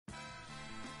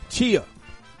Chia.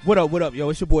 What up, yo?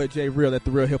 It's your boy Jay ReeL at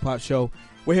the Real Hip Hop Show,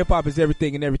 where hip hop is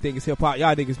everything and everything is hip hop.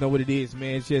 Y'all niggas know what it is,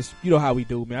 man. It's just, you know how we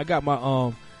do, man. I got my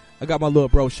little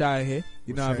bro Shy here.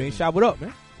 You know what I mean? Shy, what up,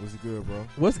 man? What's good, bro?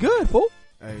 What's good, fool?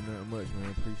 Hey, nothing much,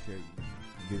 man. Appreciate you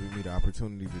giving me the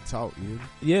opportunity to talk, you know?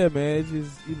 Yeah, man. It's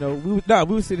just, you know, we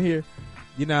were sitting here,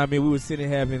 you know what I mean? We were sitting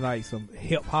here having like some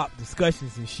hip hop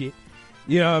discussions and shit.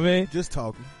 You know what I mean? Just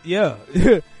talking. Yeah.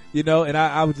 You know, and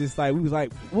I was just like, we was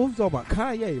like, what was we talking about?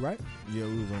 Kanye, right? Yeah,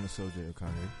 we was on the subject of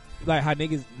Kanye. Like how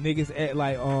niggas act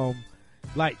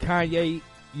like Kanye,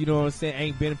 you know what I'm saying,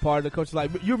 ain't been a part of the culture.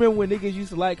 Like, you remember when niggas used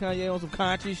to like Kanye on some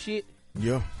conscious shit?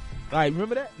 Yeah. Like,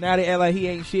 remember that? Now they act like he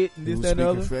ain't shit and this, that, and the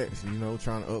other. Facts, you know,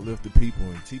 trying to uplift the people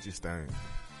and teach us things.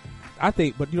 I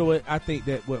think, but you know what? I think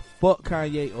that what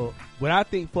I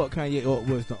think fucked Kanye up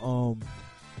was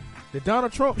the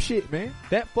Donald Trump shit, man.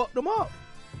 That fucked him up.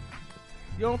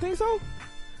 You don't think so?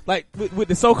 Like with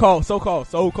the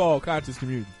so-called conscious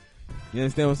community. You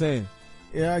understand what I'm saying?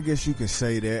 Yeah, I guess you can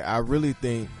say that. I really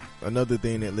think another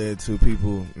thing that led to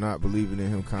people not believing in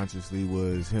him consciously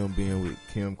was him being with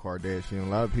Kim Kardashian. A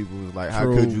lot of people was like,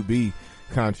 True. how could you be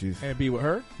conscious and be with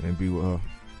her?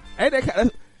 Ain't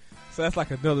that so that's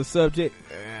like another subject.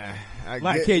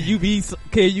 Like, can you be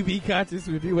conscious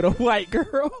with you with a white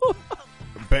girl?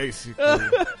 Basically.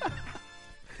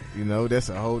 You know, that's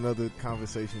a whole nother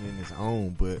conversation in its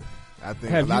own, but I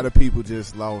think a lot of people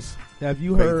just lost. Have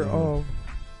you heard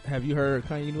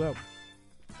Kanye new album?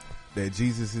 That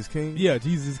Jesus is King? Yeah,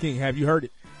 Jesus is King. Have you heard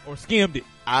it? Or skimmed it?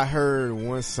 I heard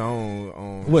one song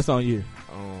on what song you?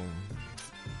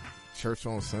 Church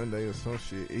on Sunday or some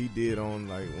shit. He did on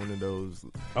like one of those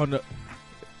on the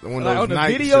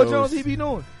night video shows. Jones he be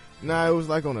doing. Nah, it was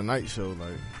like on a night show,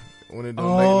 like one of those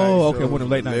late night shows. Okay, one of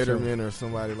the late night shows. Letterman or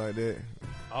somebody like that.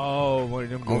 Oh, one of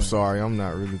them. I'm sorry, I'm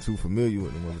not really too familiar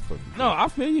with the motherfuckers. No, I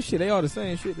feel you. Shit, they all the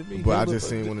same shit to me. But I just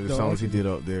seen one of the songs he did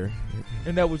up there.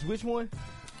 And that was which one?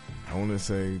 I want to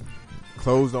say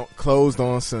closed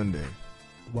on Sunday.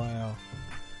 Wow.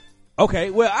 Okay,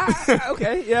 well,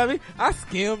 okay, yeah, I mean, I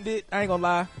skimmed it. I ain't gonna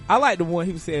lie. I like the one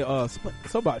he said, something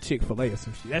about Chick-fil-A or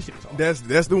some shit. That shit was awesome.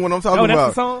 That's the one I'm talking about.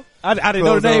 That's the song? I didn't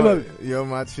know the name of it. Yo,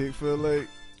 my Chick-fil-A.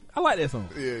 I like that song.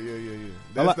 Yeah.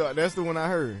 That's the one I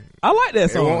heard. I like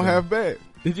that song. It won't have back.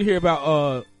 Did you hear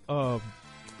about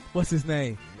what's his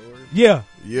name? Nori? Yeah.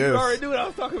 Yes. You already knew what I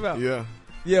was talking about. Yeah.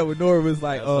 Yeah, when Nori was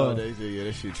like,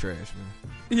 that shit trash,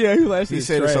 man. Yeah, he was like, he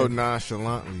said trash. It so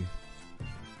nonchalantly.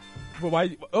 But why?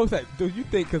 Do you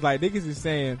think? Because like niggas is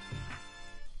saying,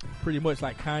 pretty much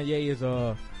like Kanye is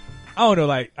I don't know,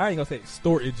 like I ain't gonna say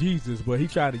extorting Jesus, but he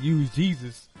tried to use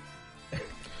Jesus.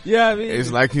 Yeah, I mean,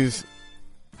 it's like his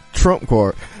Trump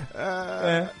card. You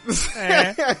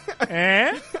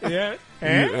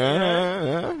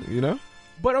know.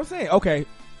 But I'm saying, okay,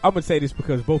 I'm gonna say this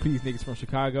because both of these niggas from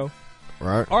Chicago,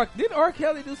 right? Didn't R.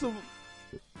 Kelly do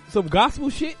some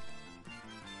gospel shit?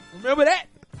 Remember that?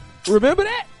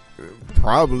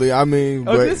 Probably. I mean,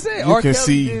 but just saying, you R. can Kelly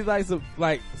see did like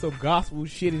some gospel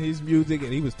shit in his music,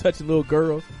 and he was touching little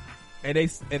girls, and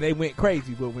they went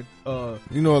crazy. But when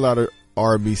you know, a lot of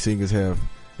R&B singers have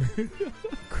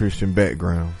Christian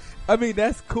backgrounds. I mean,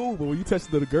 that's cool, but when you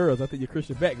touch little girls, I think your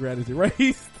Christian background is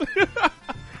erased.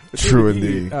 True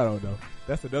indeed. I don't know.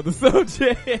 That's another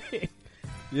subject.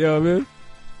 You know what I mean?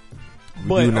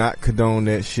 We do not condone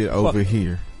that shit over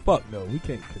here. Fuck no, we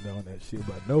can't condone that shit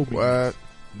by no means. What?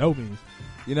 No means.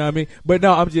 You know what I mean? But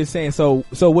no, I'm just saying, so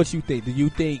what you think? Do you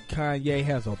think Kanye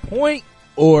has a point,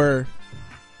 or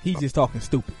he just talking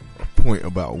stupid? A point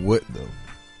about what, though?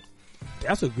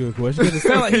 That's a good question. It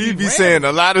sound like he be saying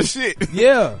a lot of shit.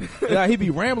 Yeah. He be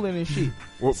rambling and shit.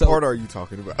 What part are you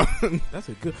talking about? That's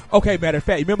a good. Okay, matter of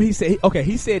fact, remember he said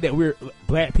that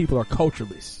black people are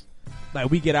cultureless. Like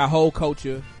we get our whole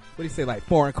culture. What he say, like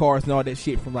foreign cars and all that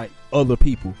shit from like other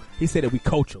people. He said that we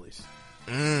cultureless.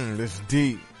 That's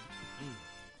deep.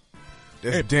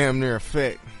 That's damn near a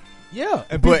fact. Yeah,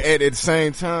 but at the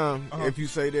same time, if you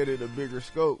say that at a bigger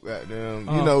scope, goddamn,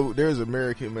 you know, there's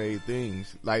American-made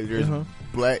things. Like there's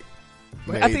black.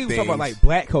 I think we're talking about like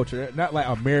black culture, not like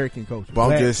American culture.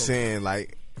 But I'm just saying,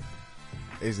 like,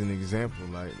 as an example,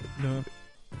 like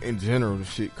in general, the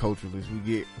shit cultureless. We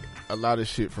get a lot of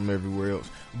shit from everywhere else,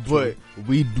 but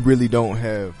we really don't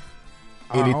have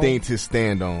anything to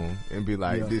stand on and be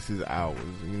like, this is ours.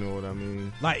 You know what I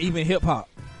mean? Like even hip hop.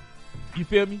 You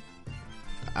feel me?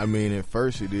 I mean, at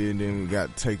first it did, and then we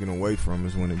got taken away from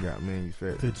us when it got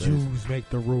manufactured. The Jews make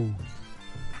the rules.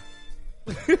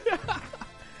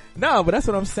 No, but that's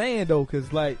what I'm saying though,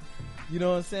 because like, you know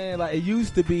what I'm saying? Like it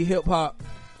used to be hip hop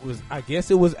was, I guess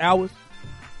it was ours,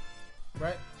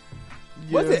 right?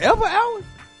 Yeah. Was it ever ours?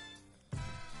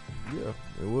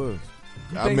 Yeah, it was.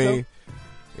 I mean,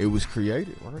 it was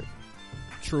created, right?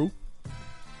 True.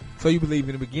 So you believe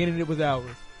in the beginning it was ours,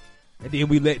 and then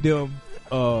we let them,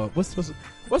 what's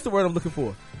the word I'm looking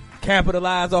for?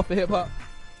 Capitalize off of hip hop?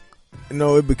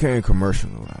 No, it became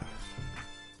commercialized.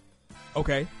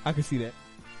 Okay, I can see that.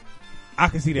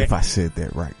 If I said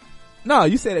that right. No,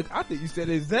 you said it. I think you said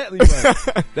it exactly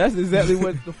right. That's exactly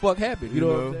what the fuck happened. You know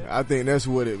what I'm saying? I think that's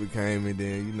what it became, and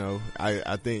then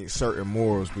I think certain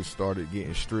morals started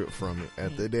getting stripped from it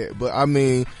after that. But I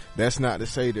mean, that's not to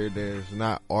say that there's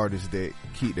not artists that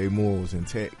keep their morals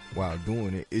intact while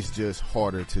doing it. It's just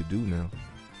harder to do now.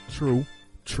 True.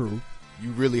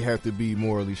 You really have to be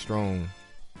morally strong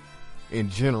in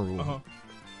general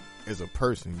as a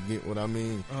person. You get what I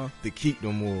mean? To keep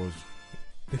them morals.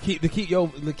 To keep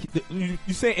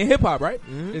you say in hip hop, right?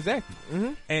 Mm-hmm. Exactly.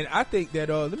 Mm-hmm. And I think that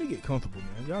let me get comfortable,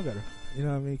 man. Y'all gotta, you know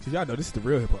what I mean? Because y'all know this is the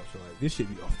real hip hop show. Like this should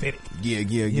be authentic. Yeah.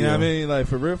 You know what I mean? Like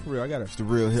for real. I gotta. It's the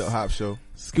real hip hop show.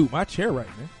 Scoot my chair right,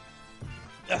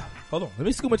 man. Hold on, let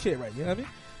me scoot my chair right. You know what I mean?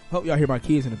 Hope y'all hear my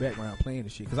kids in the background playing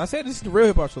this shit. Because I said this is the real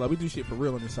hip hop show. Like we do shit for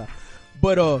real on this side.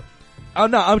 But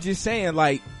I'm just saying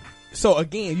like. So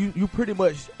again, you pretty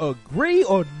much agree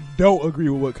or don't agree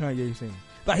with what Kanye's saying?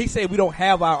 Like he said, we don't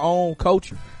have our own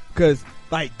culture because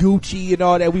like Gucci and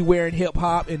all that we wear in hip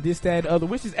hop and this, that, and the other,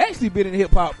 which has actually been in hip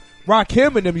hop.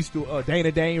 Rakim and them used to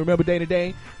Dana Dane. Remember Dana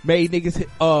Dane made niggas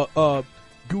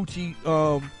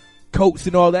Gucci coats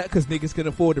and all that because niggas can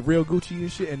afford the real Gucci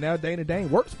and shit. And now Dana Dane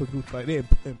works for Gucci. Like they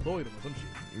employed him or some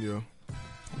shit. Yeah,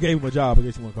 gave him a job. I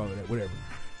guess you want to call it that. Whatever.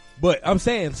 But I'm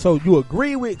saying, so you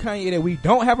agree with Kanye that we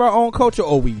don't have our own culture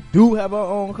or we do have our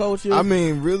own culture? I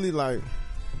mean, really, like,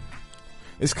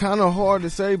 it's kind of hard to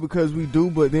say because we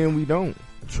do, but then we don't.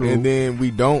 True. And then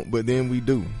we don't, but then we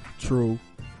do. True.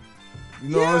 You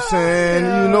know what I'm saying?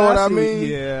 You know what I mean?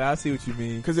 Yeah, I see what you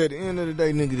mean. Because at the end of the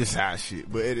day, nigga, this our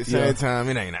shit. But at the same time,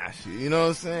 it ain't our shit. You know what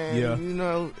I'm saying? Yeah. You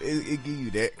know, it give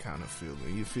you that kind of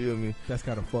feeling. You feel me? That's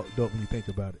kind of fucked up when you think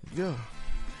about it. Yeah.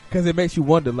 Because it makes you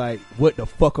wonder, like, what the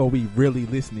fuck are we really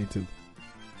listening to?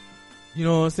 You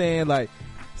know what I'm saying? Like,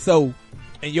 so,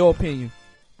 in your opinion,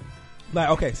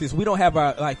 like, okay, since we don't have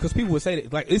our, like, because people would say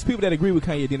that, like, it's people that agree with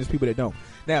Kanye, then there's people that don't.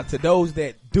 Now, to those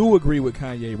that do agree with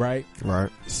Kanye, right? Right.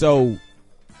 So,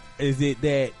 is it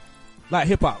that, like,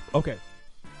 hip-hop, okay,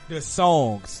 the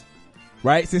songs,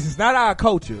 right? Since it's not our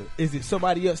culture, is it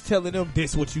somebody else telling them,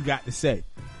 this what you got to say?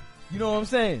 You know what I'm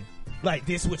saying? Like,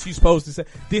 this what you supposed to say.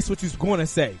 This what you's going to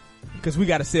say. Because we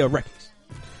got to sell records.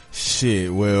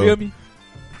 Shit, well. Feel me?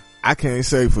 I can't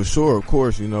say for sure, of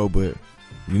course, you know, but,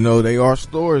 you know, they are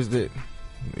stores that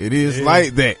it is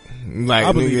like that. Like,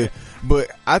 I believe nigga, that.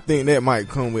 but I think that might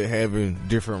come with having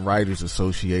different writers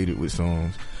associated with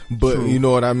songs. But, True. You know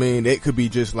what I mean? That could be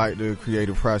just like the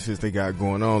creative process they got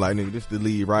going on. Like, nigga, this the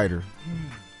lead writer.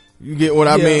 You get what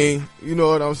I mean? You know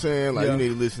what I'm saying? Like, you need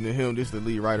to listen to him. This the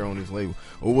lead writer on this label.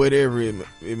 Or whatever it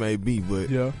may be.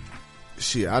 But,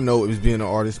 shit, I know it was being an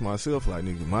artist myself. Like,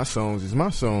 nigga, my songs is my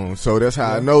songs. So that's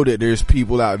how I know that there's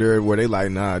people out there where they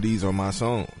like, nah, these are my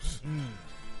songs.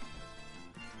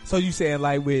 So you saying,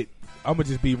 like, with, I'm going to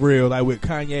just be real, like, with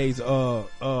Kanye's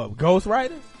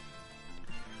ghostwriters?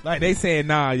 Like, they saying,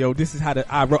 nah, yo, this is how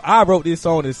I wrote this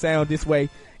song to sound this way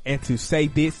and to say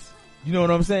this. You know what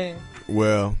I'm saying?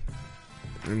 Well,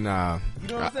 nah. You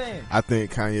know what I'm saying? I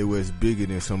think Kanye West bigger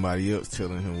than somebody else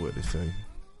telling him what to say.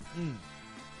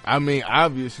 I mean,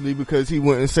 obviously, because he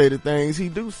wouldn't say the things he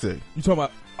do say. You talking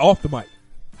about off the mic?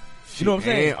 You know what I'm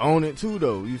saying? And on it too,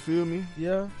 though. You feel me?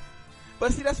 Yeah.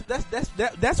 But see,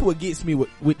 that's what gets me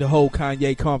with the whole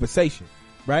Kanye conversation,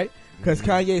 right? Because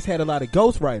Kanye's had a lot of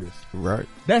ghostwriters. Right.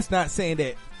 That's not saying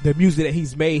that the music that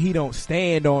he's made, he don't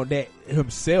stand on that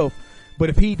himself. But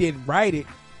if he didn't write it,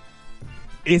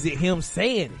 is it him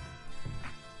saying it?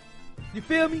 You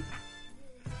feel me?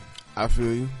 I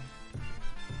feel you.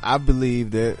 I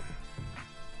believe that.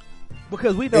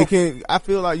 Because we know. I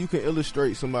feel like you can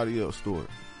illustrate somebody else's story.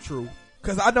 True.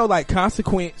 Because I know, like,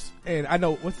 Consequence, and I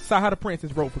know, what's Sahara the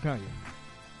Princess wrote for Kanye?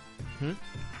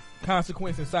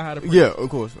 Consequence and Sahara the Prince. Yeah, of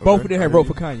course. Okay. Both of them have wrote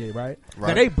for Kanye, right? Right.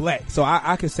 Now, they black, so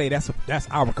I can say that's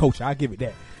our culture. I give it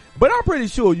that. But I'm pretty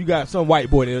sure you got some white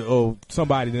boy or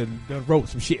somebody that wrote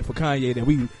some shit for Kanye that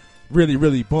we really,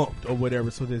 really bumped or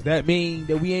whatever. So does that mean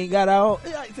that we ain't got our,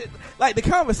 like, the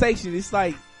conversation, it's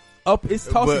like, it's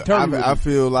tossing turn. I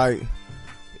feel like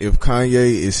if Kanye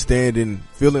is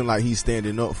feeling like he's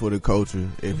standing up for the culture,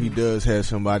 if he does have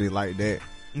somebody like that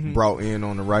brought in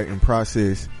on the writing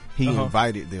process, he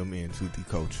invited them into the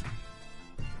culture.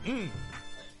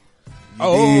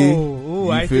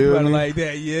 I think about it like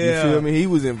that. Yeah, you feel me? He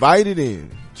was invited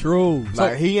in. True.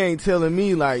 Like, he ain't telling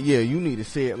me, like, yeah, you need to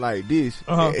say it like this.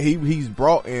 He's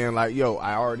brought in, like, yo,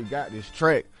 I already got this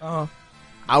track.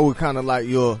 I would kind of like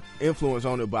your influence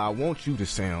on it, but I want you to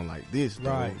sound like this, though.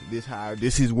 Right.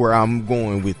 This is where I'm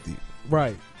going with it.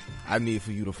 Right. I need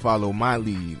for you to follow my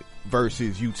lead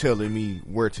versus you telling me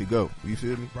where to go. You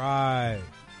feel me? Right.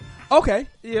 Okay.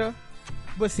 Yeah.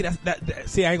 But see,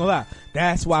 see, I ain't gonna lie.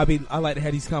 That's why I like to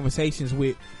have these conversations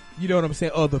with, you know what I'm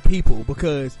saying, other people,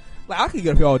 because like I can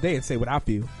get up here all day and say what I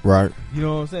feel. Right. You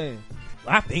know what I'm saying?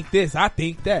 I think this, I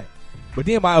think that, but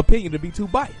then my opinion to be too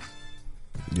biased.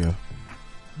 Yeah.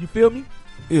 You feel me?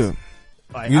 Yeah.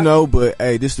 Like, but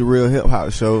hey, this is the Real Hip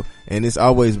Hop Show, and it's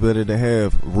always better to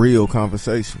have real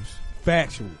conversations.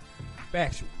 Factual.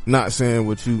 Not saying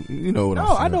what you know what I'm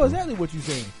saying. No, I know exactly what you're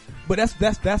saying. But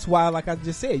that's why, like I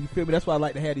just said, you feel me? That's why I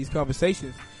like to have these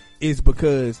conversations, is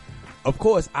because, of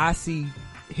course, I see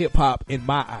hip hop in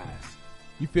my eyes.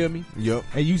 You feel me? Yep.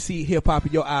 And you see hip hop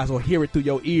in your eyes, or hear it through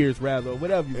your ears, rather, or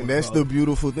whatever you want. And that's the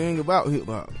beautiful thing about hip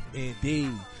hop.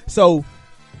 Indeed. So,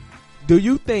 do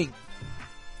you think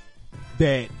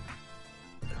that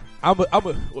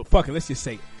well, fuck it, let's just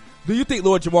say it. Do you think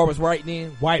Lord Jamar was right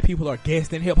then? White people are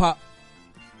against in hip hop?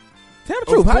 Tell the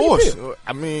truth. Of course. How you feel?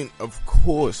 I mean, of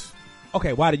course.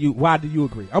 Okay, why do you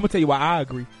agree? I'm gonna tell you why I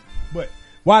agree, but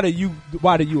why do you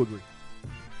agree?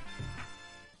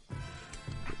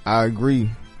 I agree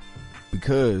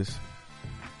because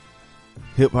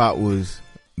hip hop was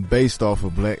based off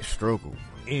of black struggle.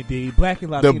 Indeed, black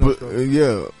and Latino struggle.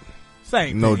 Yeah.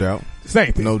 Same no thing. doubt.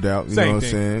 Same thing. No doubt. You Same know what thing.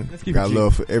 I'm saying? Let's keep Got it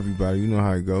love for everybody. You know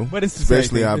how it go. But it's the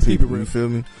especially same our thing. people. You feel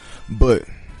me? But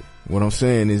what I'm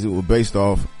saying is it was based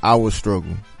off our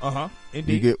struggle.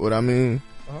 Indeed. You get what I mean?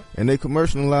 Uh-huh. And they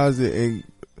commercialized it, and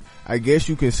I guess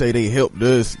you can say they helped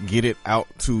us get it out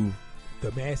to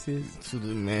the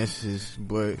masses.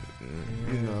 But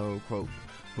you know, quote.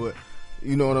 But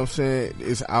you know what I'm saying?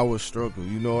 It's our struggle.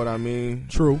 You know what I mean?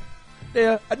 True.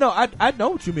 Yeah. No, I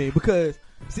know what you mean, because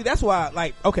see, that's why,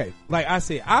 like, okay, like I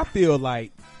said, I feel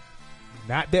like,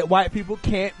 not that white people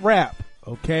can't rap,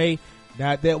 okay?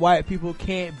 Not that white people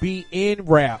can't be in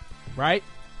rap, right?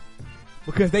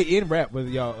 Because they in rap, whether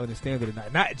y'all understand it or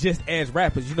not. Not just as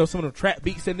rappers. You know some of them trap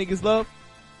beats that niggas love?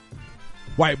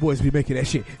 White boys be making that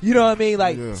shit. You know what I mean?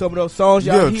 Like, some of those songs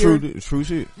y'all hear. Yeah, true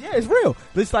shit. Yeah, it's real.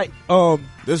 It's like,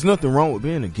 there's nothing wrong with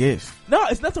being a guest. No,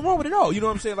 it's nothing wrong with it at all. You know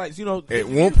what I'm saying? Like, you know. At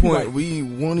one point, like, we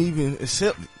won't even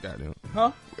accept it. Goddamn.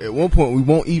 Huh? At one point, we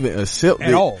won't even accept it.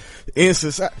 At all. In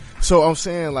society. So I'm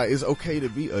saying, like, it's okay to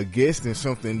be a guest in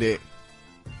something that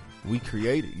we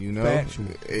created, you know. Factual.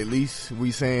 At least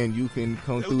we saying you can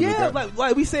come through. Yeah,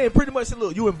 like we saying pretty much,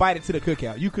 look, you invited to the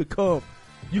cookout. You could come,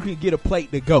 you can get a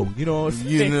plate to go. You know what I'm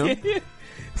saying? You know?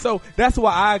 So that's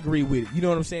why I agree with it. You know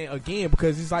what I'm saying? Again,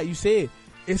 because it's like you said,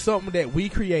 it's something that we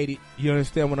created. You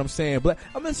understand what I'm saying?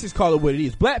 Let's just call it what it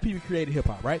is. Black people created hip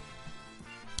hop, right?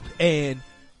 And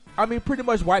I mean, pretty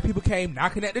much white people came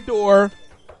knocking at the door.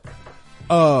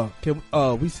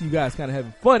 We see you guys kind of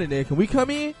having fun in there. Can we come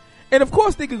in? And of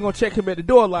course, niggas gonna check him at the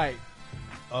door like,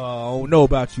 I don't know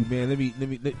about you, man.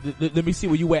 Let me see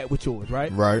where you at with yours,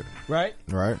 right? Right.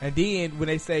 And then when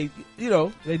they say, you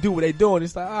know, they do what they doing,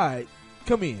 it's like, all right,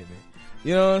 come in, man.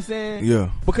 You know what I'm saying?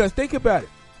 Yeah. Because think about it.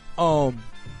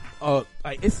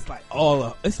 Like it's like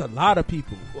it's a lot of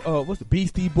people. What's the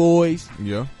Beastie Boys?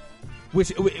 Yeah.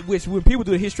 Which when people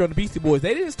do the history on the Beastie Boys,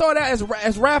 they didn't start out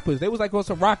as rappers. They was like on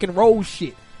some rock and roll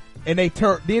shit, and they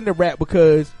turned into rap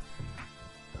because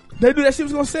they knew that shit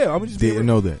was gonna sell. I'm just didn't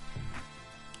know that.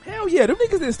 Hell yeah, them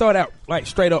niggas didn't start out like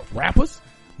straight up rappers.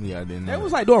 Yeah, I didn't know. They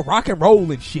was like doing rock and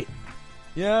roll and shit.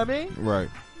 You know what I mean? Right.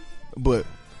 But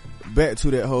back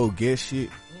to that whole guest shit,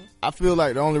 I feel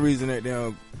like the only reason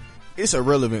that it's a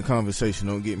relevant conversation,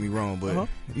 don't get me wrong, but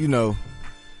you know,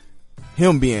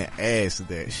 him being asked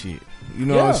that shit, you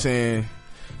know what I'm saying?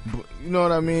 But, you know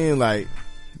what I mean? Like,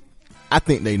 I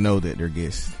think they know that they're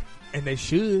guests. And they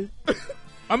should.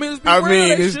 I mean,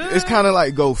 it's kind of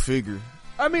like go figure.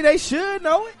 I mean, they should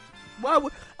know it. Why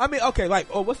would, I mean, okay, like,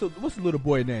 what's the little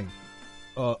boy name?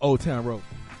 Old Town Road.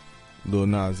 Lil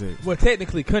Nas X. Well,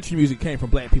 technically, country music came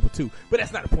from black people too, but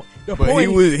that's not the point. The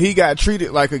point he got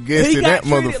treated like a guest in that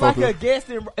motherfucker. He got treated like a guest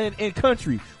in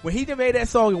country. When he made that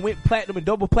song and went platinum and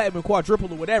double platinum and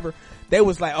quadruple or whatever, they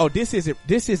was like, "Oh, this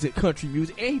isn't country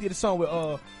music." And he did a song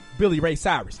with Billy Ray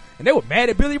Cyrus, and they were mad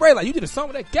at Billy Ray, like, "You did a song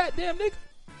with that goddamn nigga."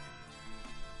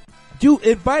 You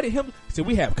invited him. So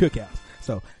we have cookouts,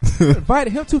 so you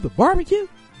invited him to the barbecue,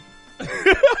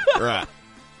 right?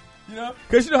 You know,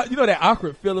 because you know that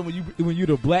awkward feeling when you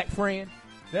the black friend.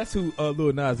 That's who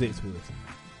Lil Nas X was.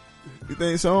 You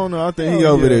think so? I don't know. I think he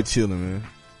over there chilling, man.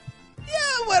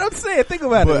 Yeah, but what I'm saying. Think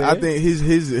about it. But man. I think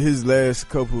his last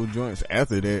couple of joints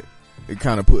after that, it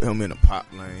kind of put him in a pop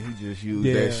lane. He just used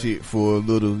that shit for a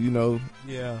little,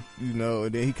 Yeah.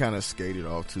 And then he kind of skated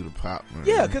off to the pop lane.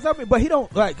 Yeah, because but he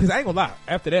don't like. Because I ain't gonna lie.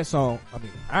 After that song,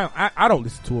 I don't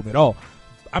listen to him at all.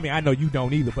 I know you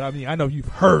don't either, but I know you've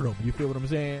heard him. You feel what I'm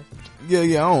saying? Yeah.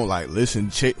 I don't like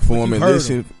check for him and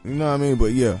listen. You know what I mean?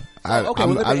 But yeah,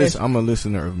 I'm a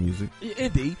listener of music.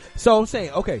 Indeed. So I'm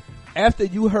saying, okay, after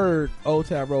you heard Old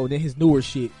Town Road, then his newer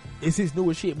shit, is his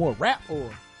newer shit more rap or?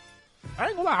 I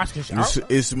ain't gonna lie.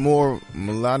 It's more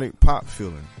melodic pop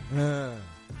feeling.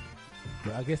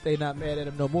 But I guess they not mad at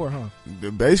him no more, huh?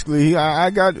 Basically,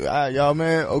 y'all,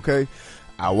 man. Okay.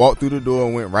 I walked through the door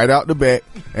and went right out the back,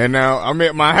 and now I'm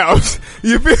at my house.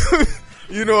 You feel me?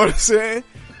 You know what I'm saying?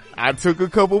 I took a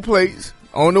couple plates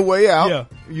on the way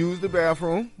out, used the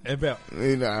bathroom, and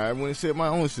I went and set my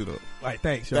own shit up. Like,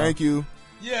 thanks, y'all. Thank you.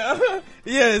 Yeah.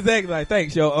 Yeah, exactly. Like,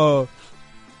 thanks, yo.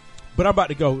 But I'm about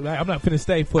to go. Like, I'm not finna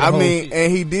stay for the whole shit.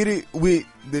 And he did it with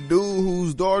the dude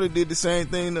whose daughter did the same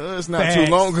thing to us not too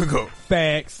long ago.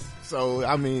 Facts. So,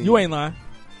 you ain't lying.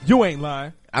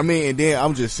 And then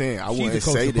I'm just saying, I wouldn't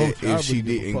say that if she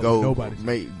didn't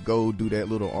go do that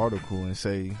little article and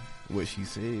say what she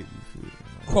said. You feel me?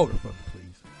 Quote her for me,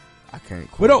 please. I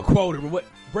can't quote her. Don't quote her, but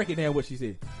break it down what she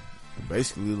said.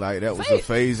 Basically, like, that was a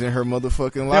phase in her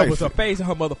motherfucking life. That was a phase in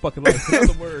her motherfucking life. In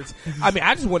other words, I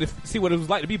just wanted to see what it was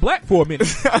like to be black for a minute.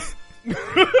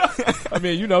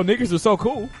 Niggas are so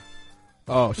cool.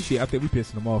 Oh, shit. I think we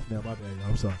pissing them off now. My bad, y'all.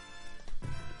 I'm sorry.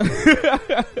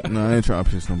 No, I ain't trying to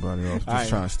piss nobody off. Just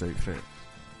trying to stay fat.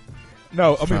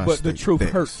 No, but the truth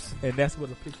hurts. And that's what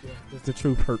the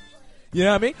truth hurts. You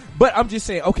know what I mean? But I'm just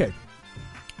saying, okay.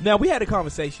 Now, we had a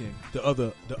conversation the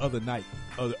other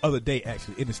day,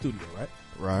 actually, in the studio, right?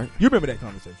 Right. You remember that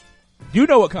conversation? You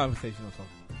know what conversation I'm talking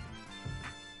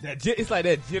about. It's like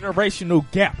that generational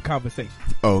gap conversation.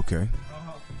 Oh, okay.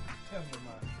 Tell me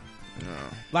about it. No.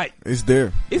 Like, it's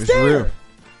there. It's there. Real.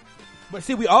 But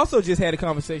see, we also just had a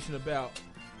conversation about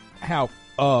how,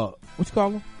 what you call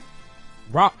them?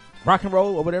 Rock and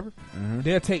roll or whatever. Mm-hmm.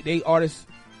 They'll take their artists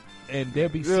and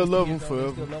they'll love them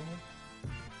forever.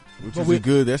 Which is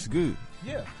good. That's good.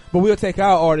 Yeah. But we'll take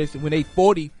our artists when they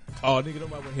 40. Oh, nigga, nobody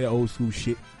want to hear old school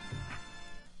shit.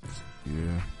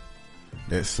 Yeah.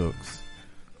 That sucks.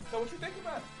 So what you think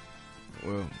about it?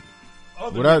 Well,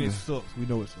 other than it sucks. We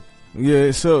know it sucks. Yeah,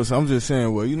 it sucks. I'm just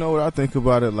saying, well, you know what I think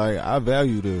about it? Like, I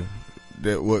value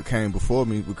that what came before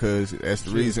me, because that's the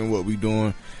reason what we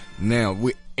doing now.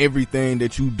 With everything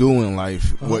that you do in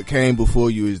life, what came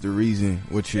before you is the reason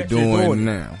what you're doing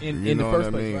now. In you the know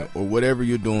first what I mean? place, right? Or whatever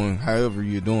you're doing, however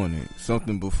you're doing it,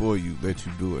 something before you let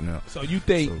you do it now. So you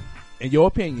think, in your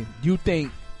opinion, you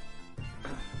think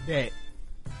that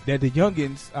the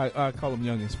youngins, I call them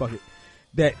youngins, fuck it,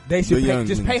 that they should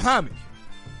just pay homage.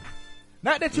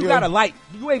 Not that you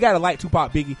ain't gotta like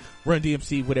Tupac, Biggie, Run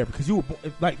DMC, whatever, because you were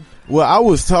like. Well, I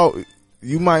was taught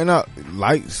you might not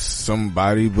like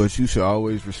somebody, but you should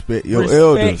always respect your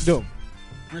elders. Them.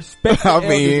 Respect your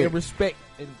elders and respect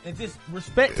and just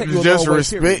respect. Take you just a long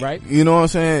respect, way, period, right? You know what I'm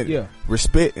saying? Yeah.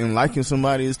 Respect and liking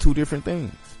somebody is two different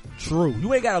things. True.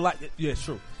 You ain't gotta like. Yeah,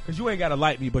 true. Because you ain't gotta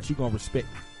like me, but you gonna respect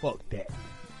me. Fuck that.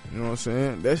 You know what I'm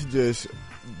saying? That's just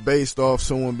based off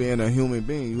someone being a human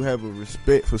being. You have a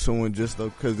respect for someone just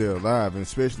because they're alive, and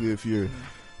especially if you're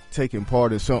taking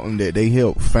part in something that they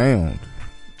helped found.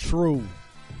 True.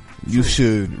 You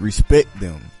should respect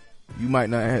them. You might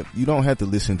not have. You don't have to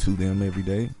listen to them every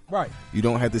day. Right. You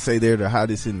don't have to say they're the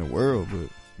hottest in the world, but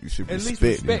you should at respect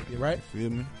least respect them. It, right? You feel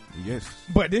me? Yes.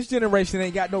 But this generation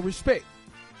ain't got no respect.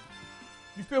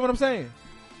 You feel what I'm saying?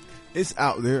 It's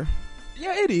out there.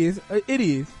 Yeah, it is. It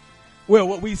is. Well,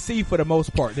 what we see for the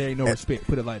most part, there ain't no respect.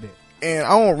 Put it like that. And I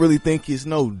don't really think it's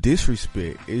no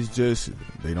disrespect. It's just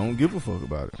they don't give a fuck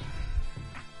about it.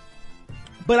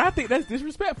 But I think that's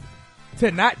disrespectful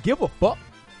to not give a fuck.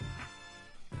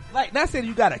 Like, not saying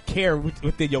you gotta care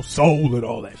within your soul and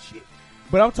all that shit,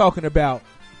 but I'm talking about,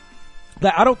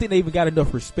 like, I don't think they even got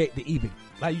enough respect to even,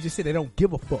 like you just said, they don't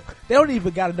give a fuck. They don't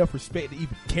even got enough respect to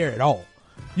even care at all.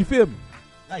 You feel me?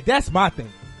 Like, that's my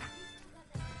thing.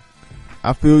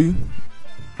 I feel you.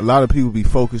 A lot of people be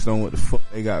focused on what the fuck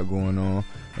they got going on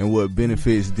and what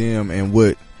benefits them and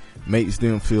what makes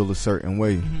them feel a certain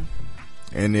way. Mm-hmm.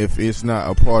 And if it's not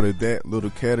a part of that little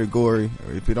category,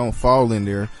 or if it don't fall in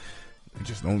there,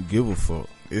 just don't give a fuck.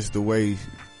 It's the way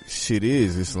shit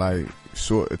is. It's like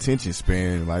short attention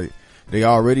span. Like, they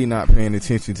already not paying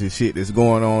attention to shit that's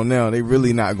going on now. They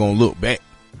really not gonna look back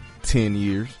 10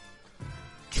 years.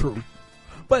 True.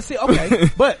 But see,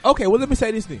 okay. Well, let me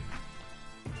say this thing.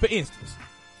 For instance,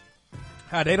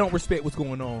 how they don't respect what's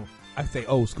going on. I say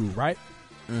old school, right?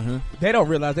 Mm-hmm. They don't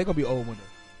realize they're gonna be old one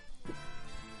day.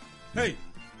 Hey,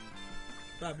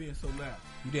 stop being so loud.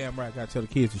 You damn right. I gotta tell the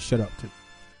kids to shut up too.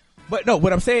 But no,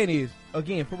 what I'm saying is,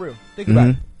 again, for real, think about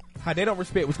it. How they don't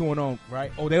respect what's going on,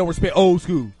 right? Oh, they don't respect old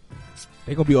school.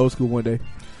 They gonna be old school one day.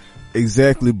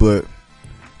 Exactly, but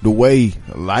the way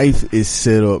life is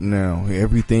set up now,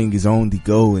 everything is on the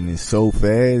go and it's so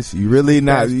fast.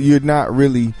 You're not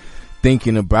really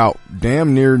thinking about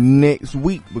damn near next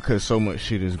week because so much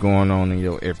shit is going on in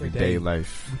your everyday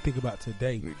life. You think about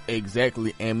today.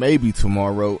 Exactly, and maybe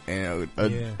tomorrow and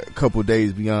a couple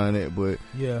days beyond that, but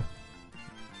yeah.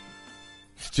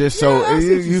 Just so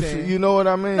you know what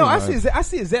I mean. No, I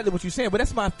see exactly what you're saying, but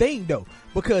that's my thing though,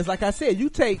 because like I said, you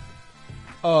take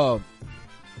Pump,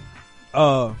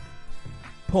 little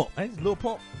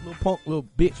Pump, little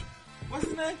bitch. What's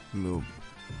his name?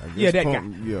 That Pump,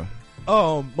 guy. Yeah.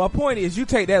 My point is, you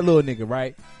take that little nigga,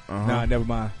 right? Uh-huh. Nah, never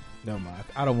mind.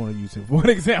 I don't want to use him for an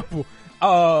example.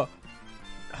 Oh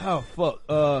fuck.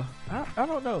 I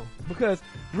don't know, because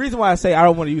the reason why I say I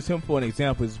don't want to use him for an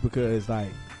example is because, like,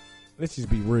 let's just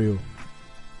be real.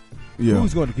 Yeah.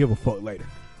 Who's going to give a fuck later?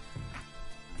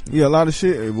 Yeah, a lot of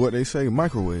shit. What they say,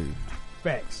 microwave.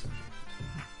 Facts.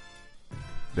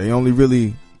 They only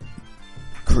really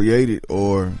created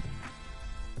or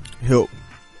help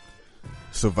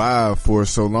survive for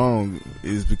so long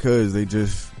is because they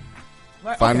just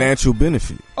financial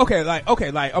benefit. Okay,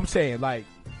 I'm saying, like,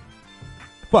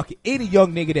 fuck it, any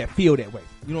young nigga that feel that way,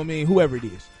 you know what I mean, whoever it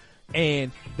is,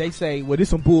 and they say, well, this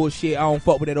some bullshit, I don't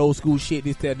fuck with that old school shit,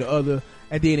 this, that, and the other,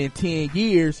 and then in 10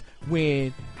 years,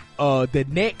 when the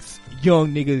next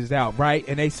young nigga is out, right,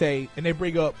 and they say, and they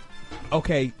bring up,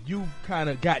 okay, you kind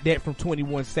of got that from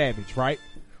 21 Savage, right,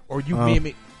 or you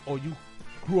mimic, or you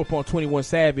grew up on 21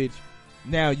 Savage,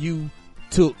 now you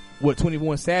took what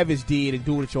 21 Savage did and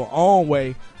do it your own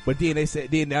way, but then they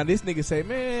said, now this nigga say,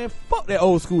 man, fuck that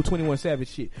old school 21 Savage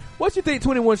shit. What you think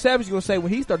 21 Savage is gonna say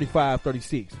when he's 35,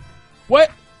 36? What?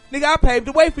 Nigga, I paved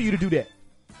the way for you to do that.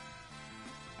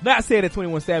 Not saying that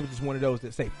 21 Savage is one of those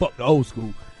that say fuck the old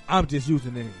school. I'm just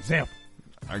using an example.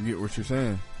 I get what you're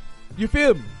saying. You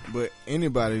feel me? But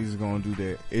anybody's gonna do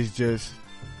that. It's just,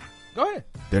 go ahead.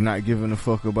 They're not giving a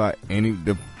fuck about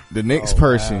the next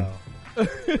person. Wow.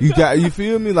 You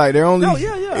feel me? Like, they're only,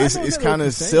 it's kind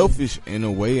of selfish in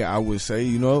a way, I would say,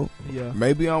 you know? Yeah.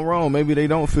 Maybe I'm wrong. Maybe they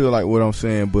don't feel like what I'm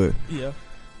saying, but, you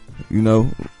know,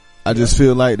 I just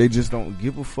feel like they just don't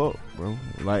give a fuck, bro.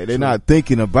 Like, they're not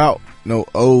thinking about no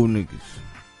old niggas.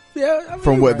 Yeah, I mean,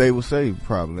 from what they would say,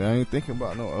 probably. I ain't thinking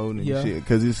about no old nigga shit,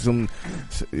 because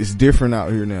it's different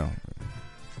out here now.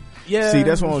 Yeah, see,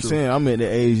 that's what I'm saying. I'm at the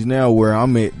age now where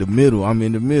I'm at the middle. I'm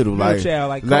in the middle, like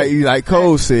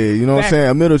Cole said. You know what I'm saying?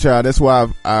 A middle child. That's why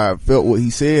I felt what he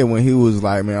said when he was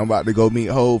like, "Man, I'm about to go meet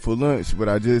Ho for lunch," but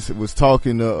I just was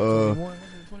talking to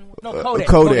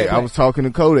Kodak. I was talking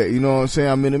to Kodak. You know what I'm saying?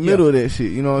 I'm in the middle of that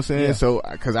shit. You know what I'm saying? So,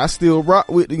 because I still rock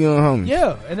with the young homies.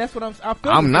 Yeah, and that's what I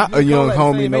feel. I'm not a young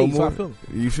homie no more. So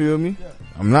you feel me? Yeah.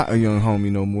 I'm not a young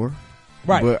homie no more.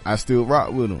 Right, but I still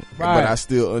rock with him. Right, but I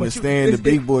still understand the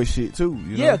big boy shit too.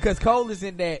 You know? Yeah, because Cole is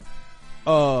in that,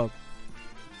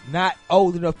 not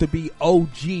old enough to be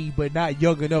OG, but not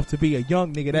young enough to be a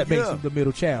young nigga. That makes him the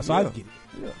middle child. So I get it.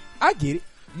 Yeah, I get it.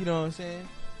 You know what I'm saying?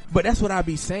 But that's what I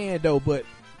be saying though. But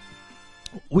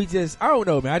I don't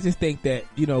know, man. I just think that,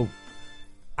 you know,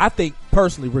 I think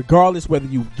personally, regardless whether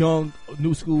you young,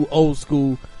 new school, old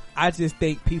school, I just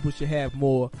think people should have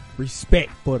more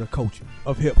respect for the culture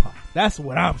of hip hop. That's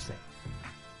what I'm saying.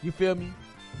 You feel me?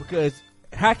 Because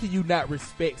how can you not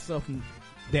respect something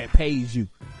that pays you?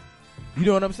 You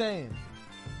know what I'm saying?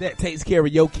 That takes care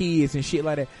of your kids and shit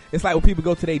like that. It's like when people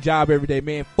go to their job every day,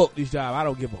 man, fuck this job. I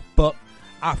don't give a fuck.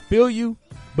 I feel you,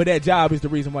 but that job is the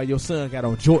reason why your son got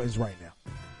on Jordans right now.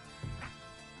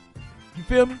 You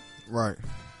feel me? Right.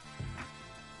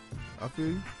 I feel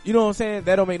you. You know what I'm saying?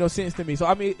 That don't make no sense to me. So,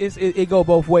 I mean, it go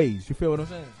both ways. You feel what I'm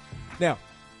saying? Now.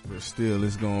 But still,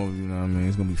 it's going to, you know what I mean?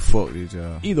 It's going to be fuck this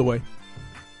job. Either way.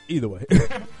 But, you know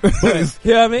what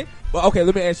I mean? But, okay,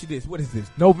 let me ask you this. What is this?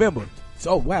 November.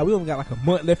 So, wow, we only got like a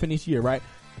month left in this year, right?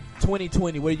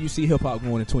 2020, where do you see hip-hop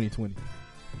going in 2020?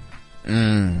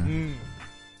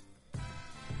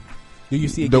 Do you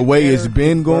see it the way it's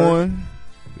been going?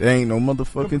 There ain't no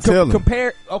motherfucking telling.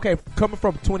 Coming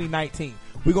from 2019.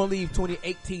 We're going to leave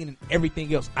 2018 and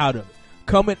everything else out of it.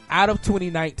 Coming out of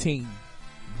 2019,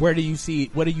 where do you see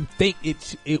it? Where do you think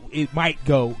it might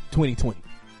go 2020?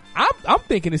 I'm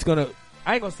thinking it's going to,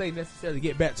 I ain't going to say necessarily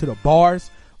get back to the bars,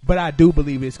 but I do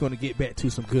believe it's going to get back to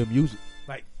some good music.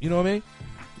 Like, you know what I mean?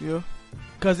 Yeah.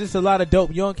 Because there's a lot of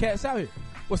dope young cats out here.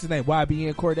 what's his name?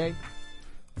 YBN Cordae?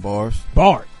 Bars.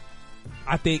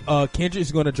 I think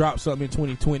Kendrick's going to drop something in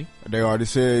 2020. They already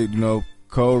said,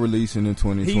 Cole releasing in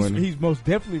 2020. He's most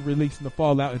definitely releasing the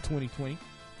Fallout in 2020.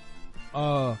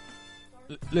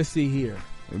 Let's see here.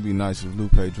 It'd be nice if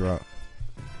Lupe dropped.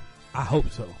 I hope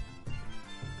so.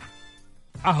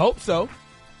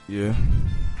 Yeah,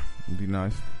 it'd be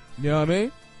nice. You know what I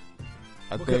mean?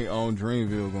 I think on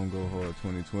Dreamville gonna go hard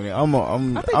 2020.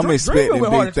 I'm expecting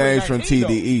Dreamville big things from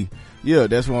 2019 TDE. Though. Yeah,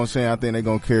 that's what I'm saying. I think they're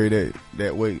gonna carry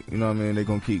that weight. You know what I mean? They're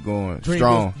gonna keep going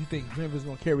strong. You think Dreamville's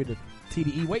gonna carry the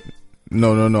TDE weight?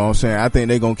 No. I'm saying I think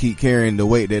they're gonna keep carrying the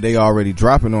weight that they already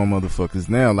dropping on motherfuckers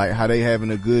now. Like how they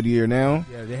having a good year now.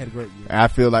 Yeah, they had a great year. I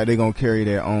feel like they're gonna carry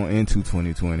that on into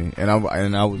 2020. And I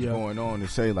was going on to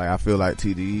say like I feel like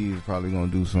TDE is probably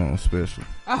gonna do something special.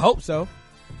 I hope so.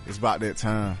 It's about that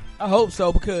time. I hope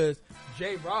so because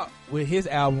J Rock with his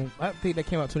album, I think that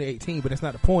came out 2018, but that's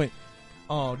not the point.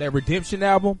 That Redemption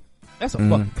album, that's a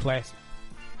fucking classic.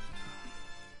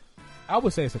 I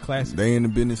would say it's a classic. They in the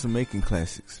business of making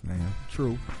classics, man.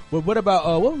 True. But what about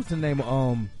what was the name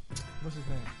of what's his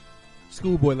name?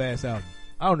 Schoolboy last album.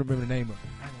 I don't remember the name of it.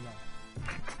 I ain't gonna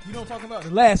lie. You know what I'm talking about?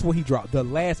 The last one he dropped. The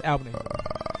last album.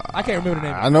 I can't remember the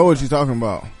name. I know what you're talking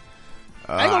about.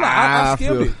 I ain't gonna lie. I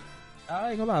skimmed it.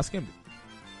 I ain't gonna lie. I skimmed it.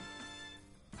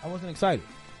 I wasn't excited.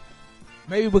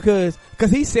 Maybe because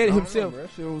he said it himself. That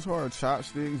shit was hard.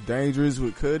 Chopsticks, Dangerous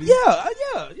with Cudi. Yeah.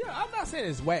 I'm not saying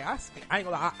it's whack. I ain't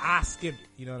gonna lie. I skimmed it.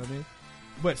 You know what I mean?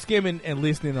 But skimming and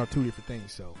listening are two different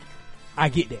things. So I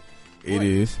get that. It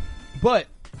is. But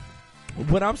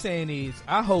what I'm saying is,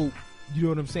 I hope, you know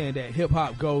what I'm saying, that hip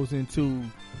hop goes into,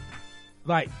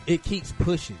 like, it keeps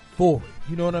pushing forward.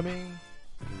 You know what I mean?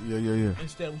 Yeah.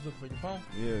 Instead of looking for your phone.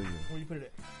 Yeah. Where you put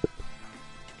it at?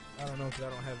 I don't know because I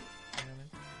don't have it. You know what I mean?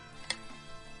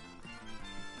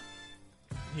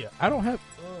 Yeah, I don't have.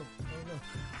 I don't know.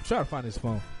 I'm trying to find this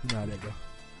phone. You know how that go.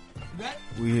 That?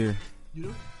 We here. You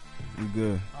do? We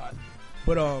good. All right.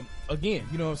 But again,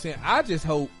 you know what I'm saying? I just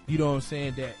hope, you know what I'm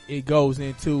saying, that it goes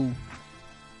into,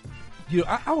 you know,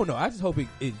 I don't know. I just hope it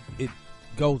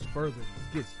goes further.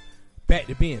 It gets back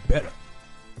to being better.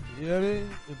 You know what I mean?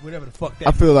 Whatever the fuck that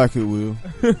I feel like it will.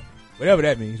 Whatever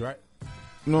that means, right?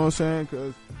 You know what I'm saying?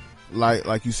 Because,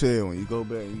 like you said, when you go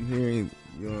back and you hear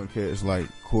young cats like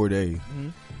Cordae,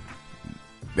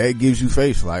 that gives you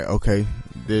faith. Like, okay,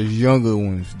 there's younger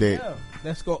ones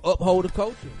that's gonna uphold the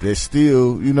culture. That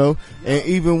still, you know, and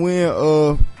even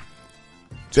when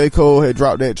J. Cole had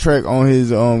dropped that track on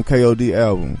his KOD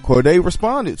album, Cordae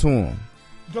responded to him.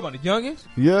 You talking about the youngest?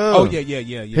 Yeah. Oh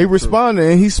yeah. He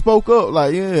responded and he spoke up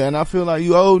like, yeah, and I feel like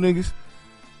you old niggas.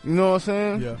 You know what I'm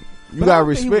saying? Yeah. You gotta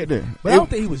respect that. But I don't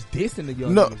think he was dissing the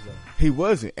young niggas though. He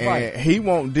wasn't, and he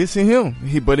won't dissing him.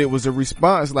 But it was a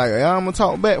response like, hey, I'm gonna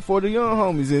talk back for the young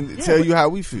homies and tell you how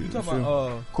we feel. You talking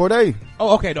about Cordae?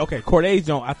 Oh, okay. Corday's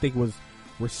don't, I think, was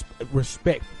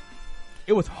respectful.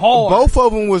 It was hard. Both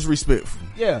of them was respectful.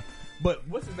 Yeah, but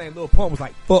what's his name? Lil Pump was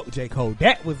like, "Fuck J. Cole."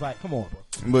 That was like, come on,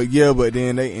 bro. But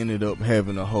then they ended up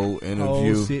having a whole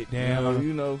interview. Sit down.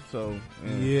 You know, so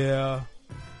yeah.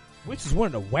 Which is one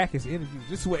of the wackest interviews.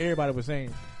 This is what everybody was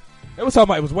saying. They was talking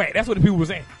about it was whack. That's what the people were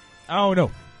saying. I don't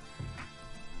know.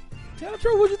 Tell the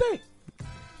truth. What you think?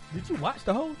 Did you watch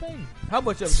the whole thing? How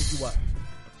much of it did you watch?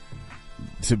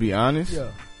 To be honest,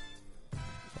 yeah,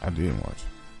 I didn't watch it.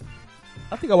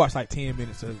 I think I watched like 10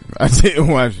 minutes of it. I didn't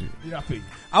watch it. Yeah, I feel you.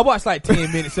 I watched like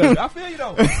 10 minutes of it. I feel you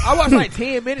though. I watched like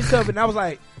 10 minutes of it and I was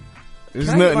like,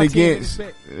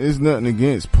 it's nothing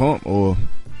against Pump or.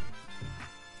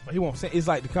 But he won't say. It's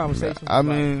like the conversation. I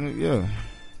mean, yeah.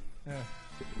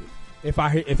 If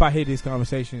I hear this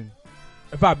conversation,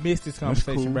 if I miss this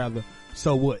conversation, cool. Rather,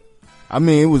 so what? I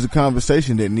mean, it was a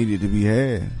conversation that needed to be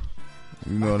had.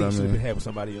 You know what I mean? Should have been had with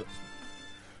somebody else.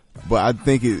 But I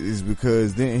think it is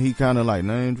because then he kind of like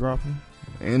name dropping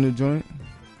in the joint.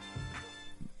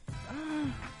 I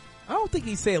don't think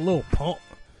he said Lil Pump.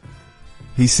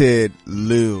 He said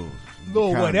Lil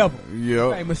whatever. Yeah,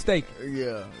 I ain't mistaken.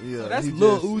 Yeah. So that's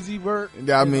Lil Uzi Vert.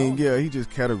 I mean, yeah, he just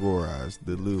categorized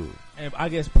the Lil. And I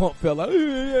guess Pump felt like,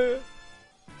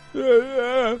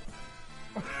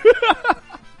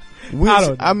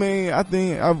 Which, I mean, I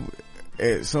think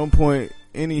at some point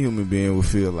any human being would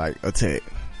feel like attacked.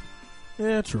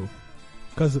 Yeah, true.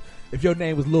 Because if your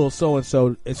name was Lil so and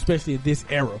so, especially in this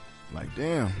era, like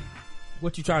damn,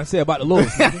 what you trying to say about the Lil?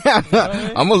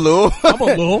 Nigga? I'm a Lil,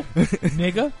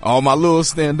 nigga. All my Lils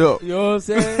stand up. You know what I'm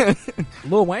saying?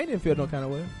 Lil Wayne didn't feel no kind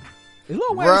of way. Is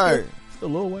Lil Wayne right? Still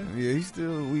Lil Wayne? Yeah, he's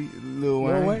still Lil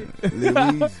Wayne.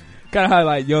 Kind of how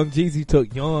like Young Jeezy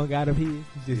took Young out of his.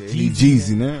 He's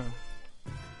just Jeezy now.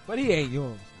 But he ain't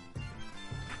Young.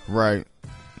 Right.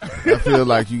 I feel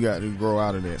like you got to grow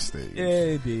out of that stage.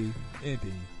 Yeah,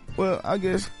 indeed. Well, I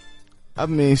guess, I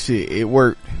mean, shit, it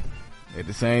worked at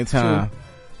the same time. True.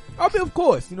 I mean, of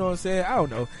course, you know what I'm saying? I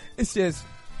don't know. It's just,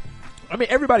 I mean,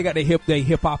 everybody got their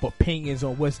hip hop opinions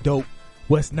on what's dope,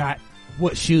 what's not,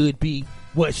 what should be,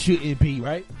 what shouldn't be,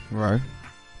 right? Right.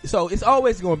 So it's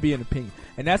always going to be an opinion.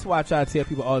 And that's why I try to tell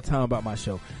people all the time about my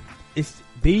show.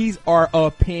 These are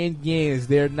opinions.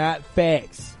 They're not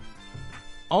facts.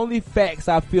 Only facts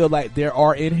I feel like there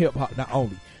are in hip hop, not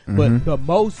only, but for the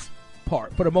most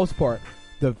part,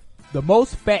 the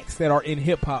most facts that are in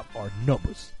hip hop are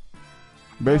numbers.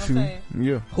 Basically,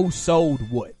 yeah. Who sold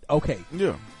what? Okay.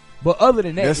 Yeah. But other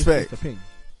than that, that's it's facts. just opinion.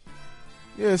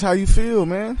 Yeah, it's how you feel,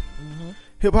 man.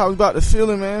 Hip hop is about the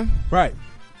feeling, man. Right.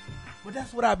 But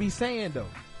that's what I be saying though.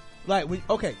 Like, when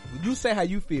you say how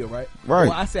you feel, right? Right.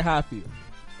 Well, I say how I feel.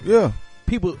 Yeah.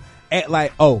 People act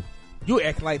like, oh, you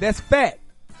act like that's fact.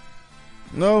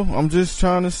 No, I'm just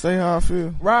trying to say how I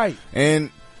feel. Right.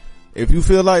 And if you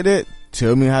feel like that,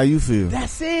 tell me how you feel.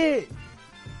 That's it.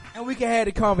 And we can have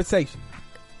the conversation.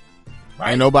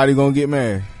 Right. Ain't nobody gonna get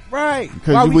mad. Right.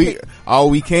 Because all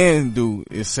we can do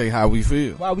is say how we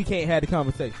feel. Why we can't have the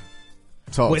conversation?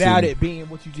 Talk without it being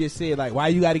what you just said. Like, why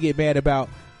you got to get mad about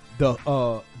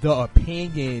the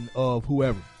opinion of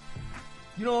whoever?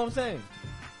 You know what I'm saying?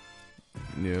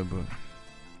 Yeah, but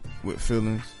with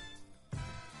feelings,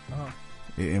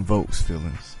 it invokes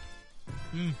feelings.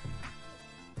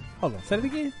 Hold on, say it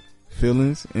again.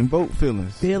 Feelings invoke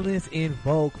feelings. Feelings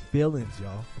invoke feelings,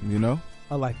 y'all. You know?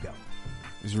 I like that one.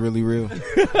 It's really real.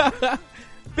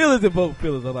 Feelings invoke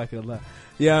feelings. I like it a lot.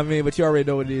 Yeah, I mean, but you already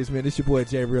know what it is, man. It's your boy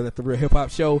ReeL at the Real Hip Hop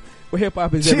Show, where hip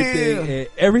hop is everything, and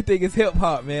everything is hip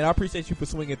hop, man. I appreciate you for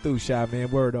swinging through, Shy,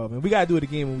 man. Word up, man. We gotta do it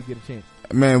again when we get a chance.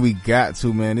 Man, we got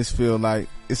to, man. This feel like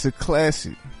it's a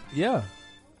classic. Yeah.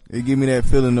 It give me that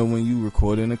feeling of when you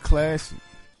recording a classic.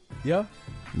 Yeah.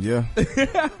 Yeah.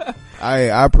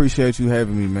 I appreciate you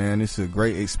having me, man. It's a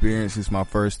great experience. It's my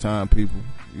first time, people.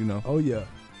 You know. Oh yeah.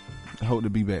 I hope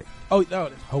to be back. Oh no,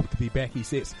 hope to be back. He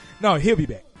says, no, he'll be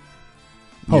back.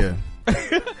 Hope. Yeah.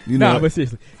 You know. Nah, but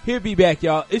seriously, he'll be back,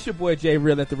 y'all. It's your boy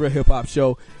ReeL at the Real Hip Hop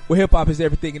Show, where hip hop is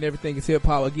everything and everything is hip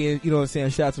hop. Again, you know what I'm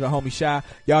saying? Shout out to the homie Shy.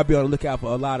 Y'all be on the lookout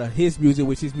for a lot of his music,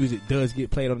 which his music does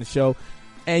get played on the show.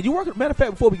 And you working? Matter of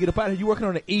fact, before we get up out of here, you working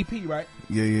on an EP, right?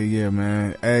 Yeah,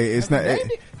 man. Hey, it's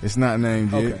it's not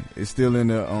named yet. Okay. It's still in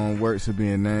the works of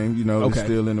being named. You know, Okay. It's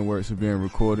still in the works of being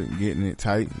recorded, getting it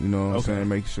tight. You know what I'm saying?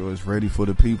 Making sure it's ready for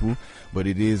the people, but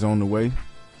it is on the way.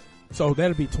 So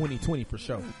that'll be 2020 for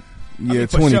sure. Yeah,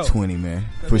 2020, sure. Man,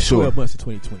 for sure. 12 months of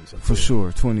 2020, so for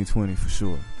sure. 2020 for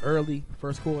sure. Early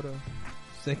first quarter,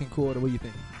 second quarter. What do you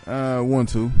think? 1,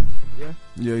 2.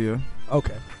 Yeah.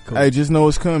 Okay. Cool. Hey, just know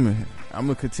it's coming. I'm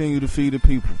gonna continue to feed the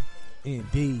people.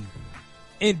 Indeed,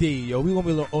 yo. We gonna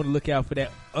be on the lookout for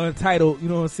that untitled, you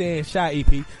know what I'm saying, Shy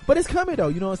EP. But it's coming though.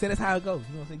 You know what I'm saying? That's how it goes.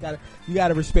 You know what I'm saying? You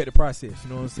gotta respect the process. You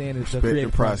know what I'm saying? It's respect the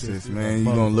process, man. You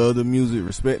gonna love the music,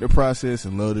 respect the process,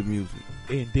 and love the music.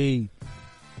 Indeed.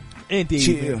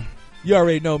 Chill. Man. You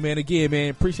already know, man. Again, man,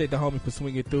 appreciate the homie for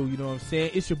swinging through. You know what I'm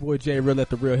saying? It's your boy ReeL at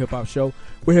the Real Hip Hop Show,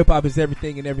 where hip hop is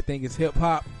everything and everything is hip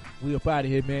hop. We up out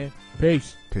of here, man.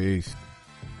 Peace.